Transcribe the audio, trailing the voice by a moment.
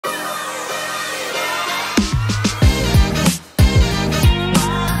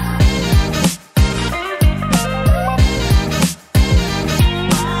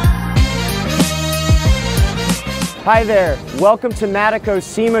Hi there, welcome to Madico's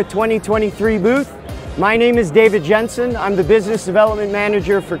SEMA 2023 booth. My name is David Jensen. I'm the Business Development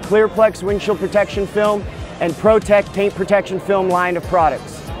Manager for ClearPlex windshield protection film and ProTec paint protection film line of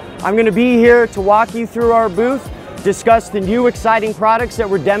products. I'm going to be here to walk you through our booth, discuss the new exciting products that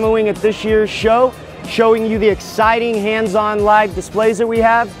we're demoing at this year's show, showing you the exciting hands-on live displays that we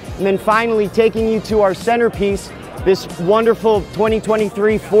have, and then finally taking you to our centerpiece, this wonderful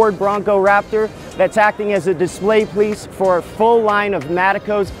 2023 Ford Bronco Raptor that's acting as a display piece for a full line of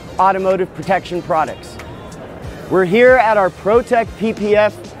Madico's automotive protection products. We're here at our ProTec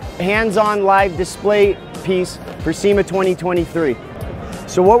PPF hands-on live display piece for SEMA 2023.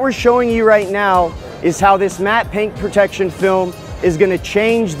 So what we're showing you right now is how this matte paint protection film is going to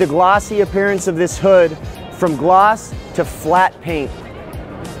change the glossy appearance of this hood from gloss to flat paint.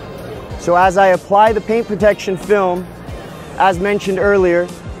 So as I apply the paint protection film, as mentioned earlier,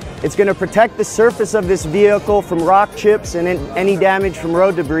 it's going to protect the surface of this vehicle from rock chips and any damage from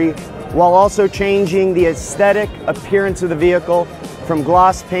road debris, while also changing the aesthetic appearance of the vehicle from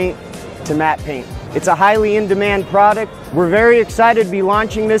gloss paint to matte paint. It's a highly in-demand product. We're very excited to be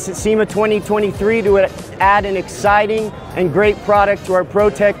launching this at SEMA 2023 to add an exciting and great product to our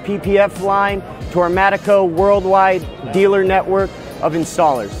ProTec PPF line, to our Madico worldwide dealer network of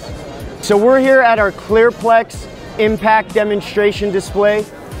installers. So we're here at our ClearPlex impact demonstration display.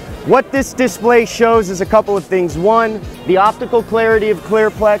 What this display shows is a couple of things. One, the optical clarity of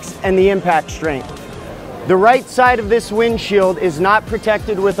ClearPlex and the impact strength. The right side of this windshield is not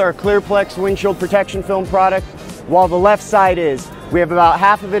protected with our ClearPlex windshield protection film product, while the left side is. We have about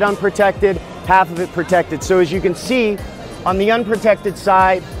half of it unprotected, half of it protected. So as you can see, on the unprotected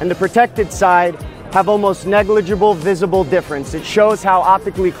side and the protected side have almost negligible visible difference. It shows how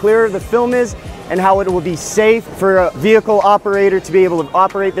optically clear the film is and how it will be safe for a vehicle operator to be able to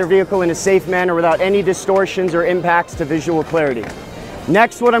operate their vehicle in a safe manner without any distortions or impacts to visual clarity.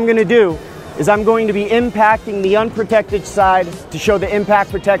 Next, what I'm going to do is I'm going to be impacting the unprotected side to show the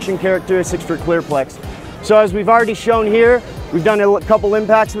impact protection characteristics for ClearPlex. So as we've already shown here, we've done a couple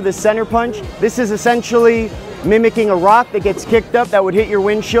impacts with a center punch. This is essentially mimicking a rock that gets kicked up that would hit your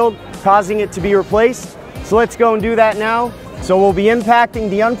windshield, causing it to be replaced. So let's go and do that now. So we'll be impacting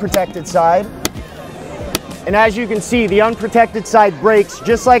the unprotected side. And as you can see, the unprotected side breaks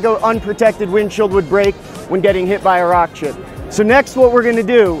just like an unprotected windshield would break when getting hit by a rock chip. So next what we're going to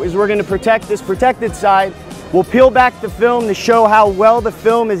do is we're going to protect this protected side. We'll peel back the film to show how well the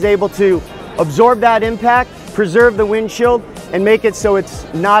film is able to absorb that impact, preserve the windshield, and make it so it's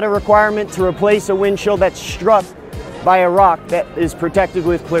not a requirement to replace a windshield that's struck by a rock that is protected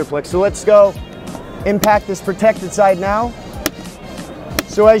with ClearPlex. So let's go impact this protected side now.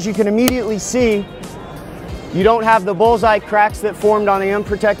 So as you can immediately see, you don't have the bullseye cracks that formed on the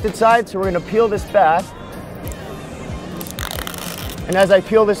unprotected side, so we're going to peel this back. And as I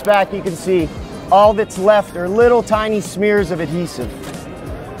peel this back, you can see all that's left are little tiny smears of adhesive.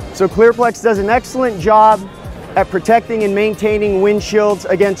 So ClearPlex does an excellent job at protecting and maintaining windshields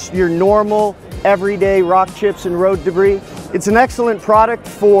against your normal, everyday rock chips and road debris. It's an excellent product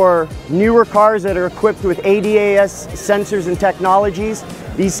for newer cars that are equipped with ADAS sensors and technologies.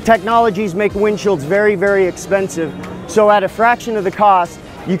 These technologies make windshields very, very expensive. So at a fraction of the cost,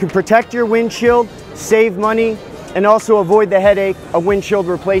 you can protect your windshield, save money, and also avoid the headache of windshield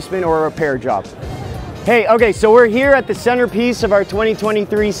replacement or a repair job. Hey, okay, so we're here at the centerpiece of our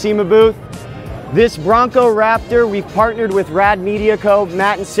 2023 SEMA booth. This Bronco Raptor, we've partnered with Rad Media Co,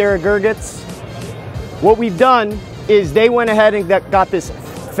 Matt and Sarah Gergitz. What we've done is they went ahead and got this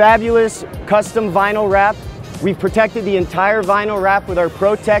fabulous custom vinyl wrap. We've protected the entire vinyl wrap with our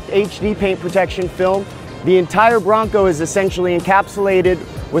ProTec HD paint protection film. The entire Bronco is essentially encapsulated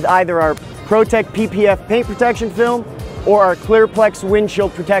with either our ProTec PPF paint protection film or our ClearPlex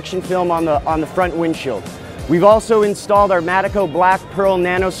windshield protection film on the front windshield. We've also installed our Madico Black Pearl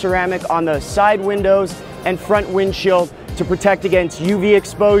Nano Ceramic on the side windows and front windshield to protect against UV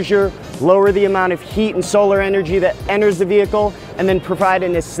exposure, lower the amount of heat and solar energy that enters the vehicle, and then provide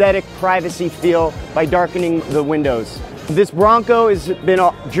an aesthetic privacy feel by darkening the windows. This Bronco has been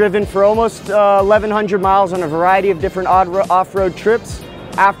driven for almost 1,100 miles on a variety of different off-road trips.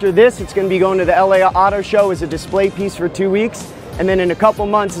 After this, it's going to be going to the LA Auto Show as a display piece for 2 weeks, and then in a couple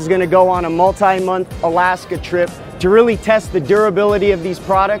months is going to go on a multi-month Alaska trip to really test the durability of these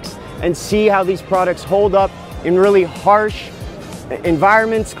products and see how these products hold up in really harsh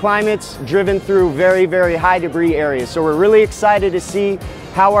environments, climates, driven through very, very high debris areas. So we're really excited to see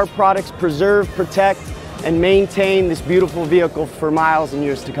how our products preserve, protect, and maintain this beautiful vehicle for miles and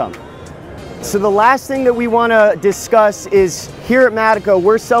years to come. So the last thing that we want to discuss is here at Madico,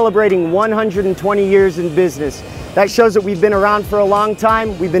 we're celebrating 120 years in business. That shows that we've been around for a long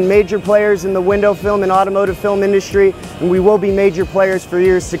time. We've been major players in the window film and automotive film industry, and we will be major players for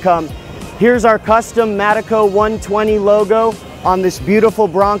years to come. Here's our custom Madico 120 logo on this beautiful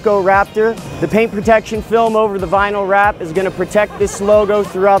Bronco Raptor. The paint protection film over the vinyl wrap is going to protect this logo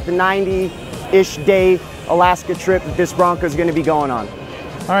throughout the 90-ish day Alaska trip that this Bronco is going to be going on.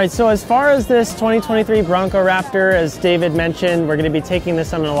 All right, so as far as this 2023 Bronco Raptor, as David mentioned, we're going to be taking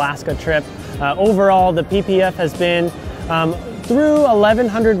this on an Alaska trip. Overall, the PPF has been through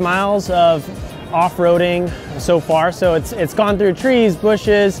 1,100 miles of off-roading so far. So it's gone through trees,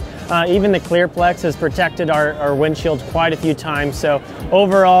 bushes, even the ClearPlex has protected our windshield quite a few times. So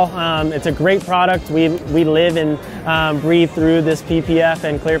overall, it's a great product. We live and breathe through this PPF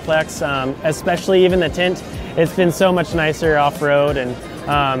and ClearPlex, especially even the tint. It's been so much nicer off-road, and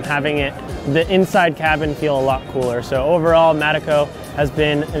having the inside cabin feel a lot cooler. So overall, Madico has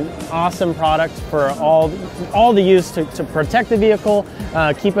been an awesome product for all the use to protect the vehicle,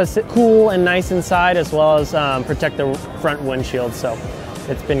 keep us cool and nice inside, as well as protect the front windshield. So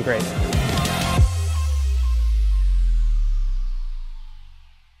it's been great.